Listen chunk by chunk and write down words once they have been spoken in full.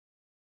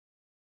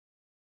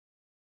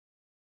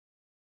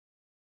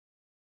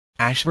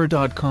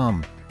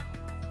ashver.com.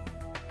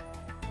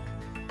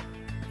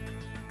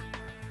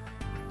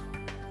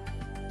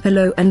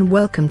 Hello and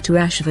welcome to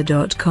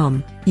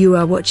ashver.com. You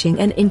are watching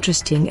an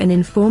interesting and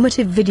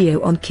informative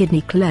video on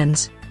kidney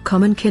cleanse,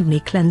 common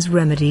kidney cleanse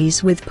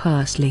remedies with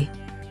parsley.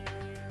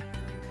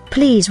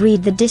 Please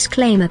read the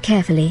disclaimer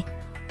carefully.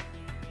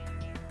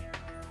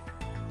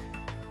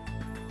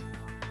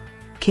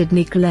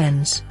 Kidney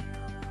cleanse.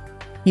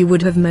 You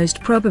would have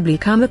most probably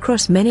come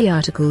across many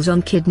articles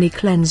on kidney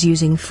cleanse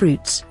using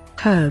fruits,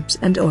 herbs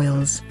and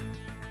oils.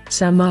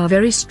 Some are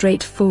very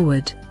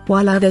straightforward,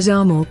 while others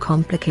are more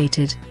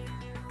complicated.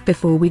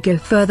 Before we go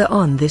further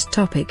on this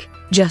topic,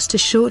 just a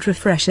short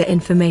refresher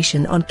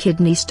information on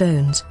kidney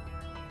stones.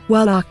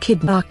 While our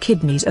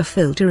kidneys are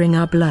filtering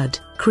our blood,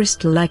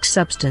 crystal-like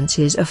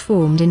substances are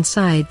formed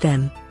inside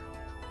them.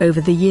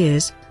 Over the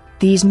years,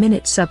 these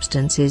minute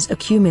substances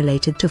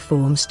accumulated to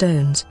form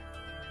stones.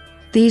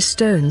 These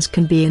stones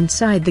can be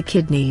inside the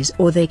kidneys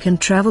or they can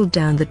travel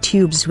down the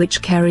tubes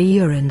which carry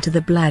urine to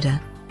the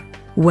bladder.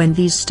 When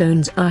these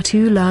stones are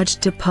too large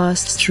to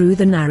pass through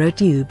the narrow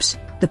tubes,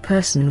 the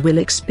person will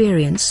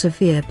experience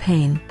severe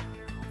pain.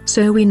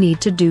 So we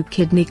need to do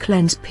kidney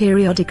cleanse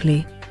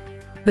periodically.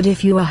 But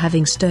if you are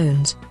having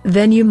stones,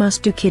 then you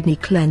must do kidney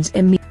cleanse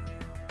immediately.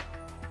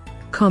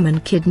 Common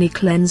kidney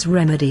cleanse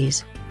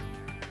remedies.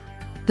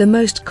 The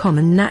most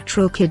common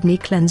natural kidney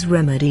cleanse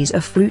remedies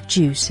are fruit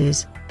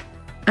juices,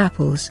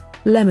 apples,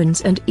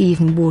 lemons and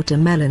even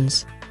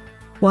watermelons.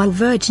 While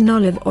virgin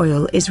olive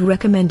oil is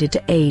recommended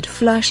to aid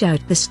flush out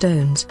the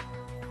stones.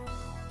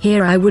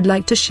 Here I would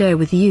like to share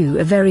with you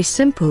a very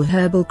simple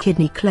herbal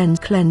kidney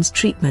cleanse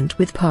treatment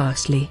with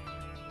parsley.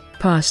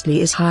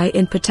 Parsley is high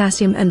in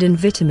potassium and in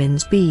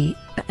vitamins B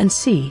and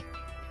C.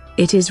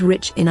 It is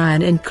rich in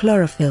iron and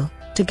chlorophyll,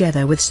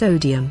 together with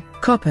sodium,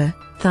 copper,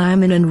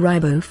 thiamine and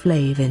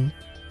riboflavin.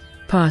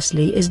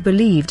 Parsley is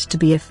believed to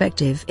be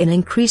effective in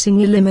increasing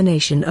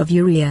elimination of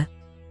urea.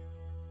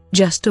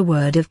 Just a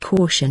word of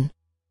caution.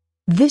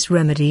 This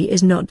remedy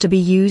is not to be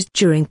used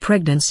during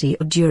pregnancy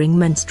or during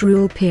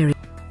menstrual period.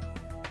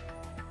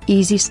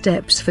 Easy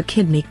steps for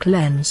kidney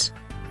cleanse.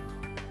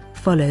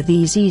 Follow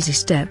these easy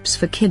steps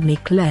for kidney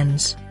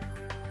cleanse.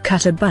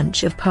 Cut a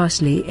bunch of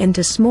parsley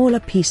into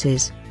smaller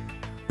pieces.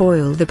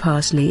 Boil the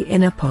parsley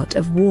in a pot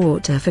of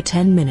water for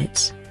 10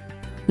 minutes.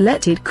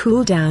 Let it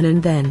cool down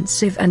and then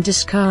sieve and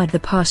discard the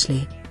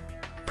parsley.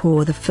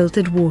 Pour the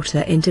filtered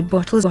water into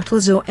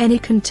bottles or any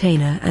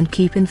container and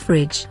keep in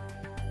fridge.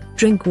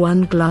 Drink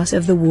 1 glass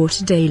of the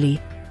water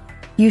daily.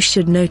 You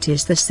should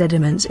notice the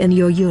sediments in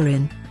your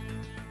urine.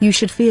 You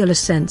should feel a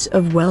sense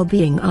of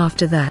well-being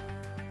after that.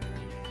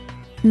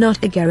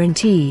 Not a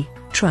guarantee,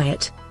 try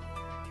it.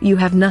 You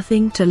have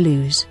nothing to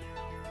lose.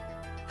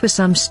 For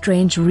some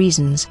strange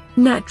reasons,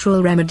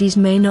 natural remedies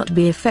may not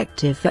be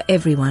effective for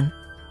everyone.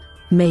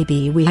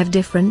 Maybe we have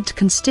different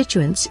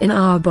constituents in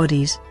our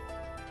bodies.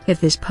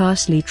 If this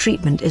parsley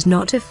treatment is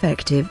not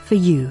effective for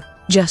you,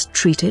 just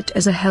treat it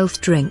as a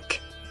health drink.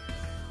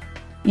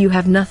 You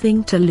have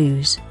nothing to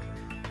lose.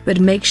 But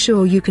make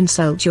sure you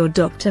consult your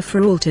doctor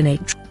for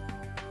alternate treatment.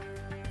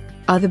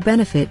 Other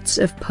benefits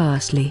of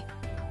parsley.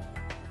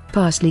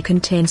 Parsley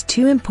contains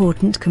 2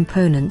 important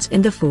components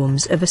in the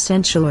forms of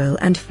essential oil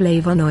and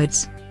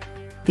flavonoids.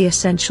 The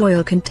essential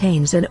oil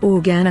contains an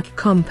organic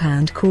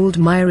compound called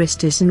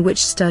myristicin,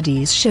 which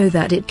studies show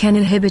that it can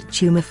inhibit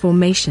tumor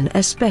formation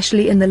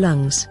especially in the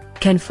lungs,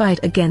 can fight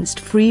against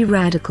free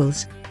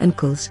radicals, and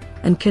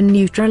can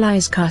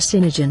neutralize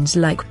carcinogens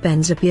like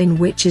benzopyrene,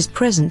 which is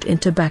present in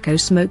tobacco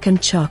smoke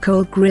and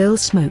charcoal grill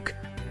smoke.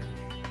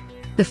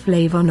 The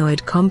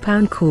flavonoid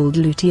compound called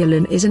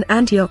luteolin is an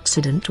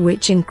antioxidant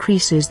which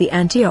increases the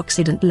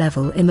antioxidant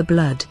level in the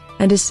blood,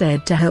 and is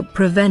said to help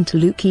prevent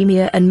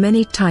leukemia and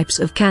many types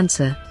of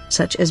cancer,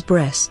 such as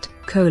breast,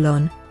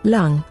 colon,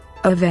 lung,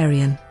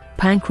 ovarian,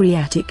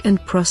 pancreatic and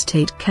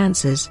prostate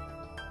cancers.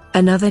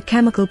 Another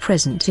chemical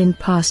present in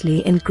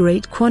parsley in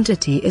great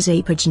quantity is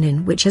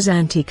apigenin, which has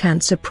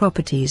anti-cancer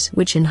properties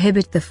which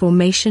inhibit the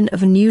formation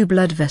of new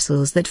blood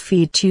vessels that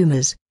feed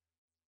tumors.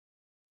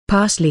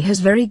 Parsley has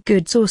very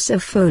good source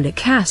of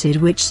folic acid,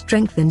 which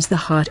strengthens the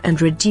heart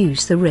and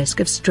reduce the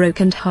risk of stroke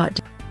and heart.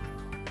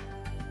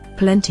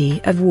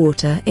 Plenty of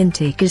water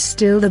intake is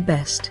still the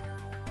best.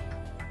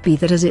 Be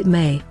that as it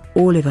may,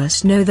 all of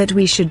us know that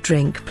we should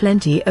drink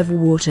plenty of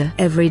water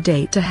every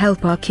day to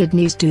help our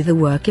kidneys do the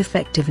work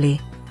effectively.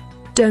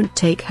 Don't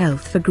take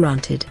health for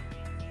granted.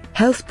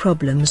 Health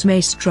problems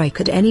may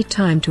strike at any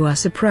time to our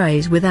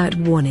surprise without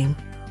warning.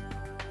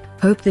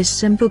 Hope this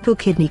simple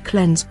kidney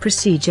cleanse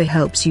procedure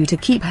helps you to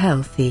keep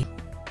healthy.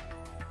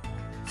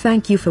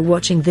 Thank you for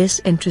watching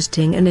this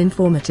interesting and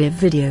informative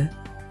video.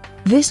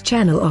 This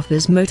channel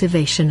offers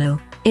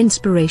motivational,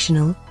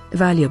 inspirational,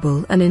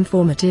 valuable and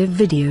informative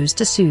videos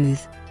to soothe,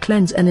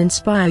 cleanse and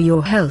inspire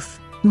your health,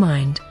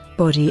 mind,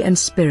 body and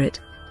spirit.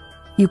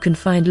 You can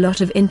find a lot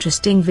of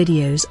interesting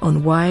videos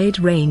on wide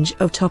range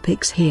of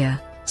topics here.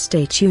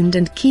 Stay tuned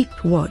and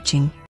keep watching.